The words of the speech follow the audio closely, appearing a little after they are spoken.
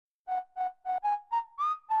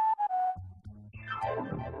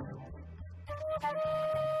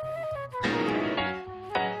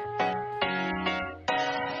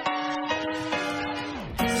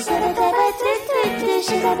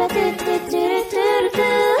shadaba do do do do do do.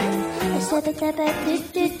 Shabadaba do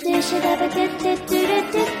do do shadaba do do do do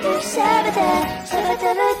do do.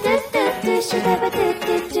 Shabadaba do do do shadaba do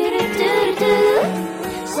do do do do do.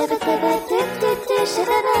 Shabadaba do do do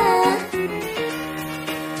shadaba.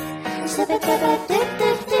 Shabadaba do do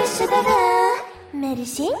do shadaba.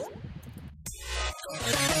 Merci.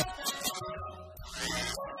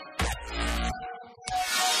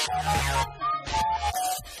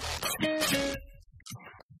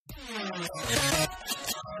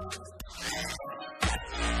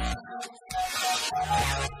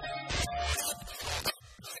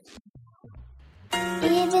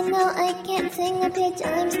 Even though I can't sing a pitch,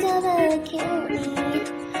 I'm still very cute.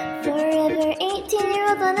 Forever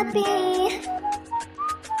 18-year-old wannabe.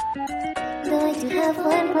 Though I do have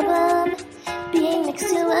one problem, being next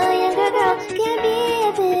to a younger girl can be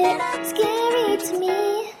a bit scary to me.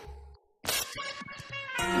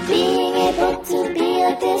 Being able to be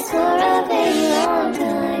like this for a very long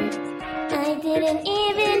time, I didn't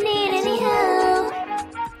even need any help.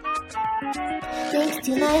 Thanks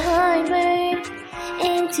to my hard work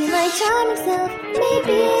and to my charming self,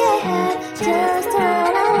 maybe I have just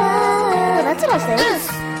had a while. That's what I'll say.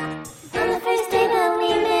 On the first day that we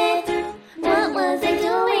met, what was I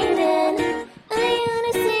doing then? I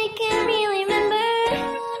honestly can't really remember.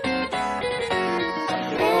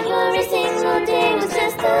 Every single day was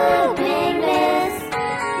just a big mess,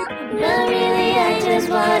 but really I just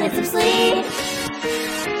wanted some sleep.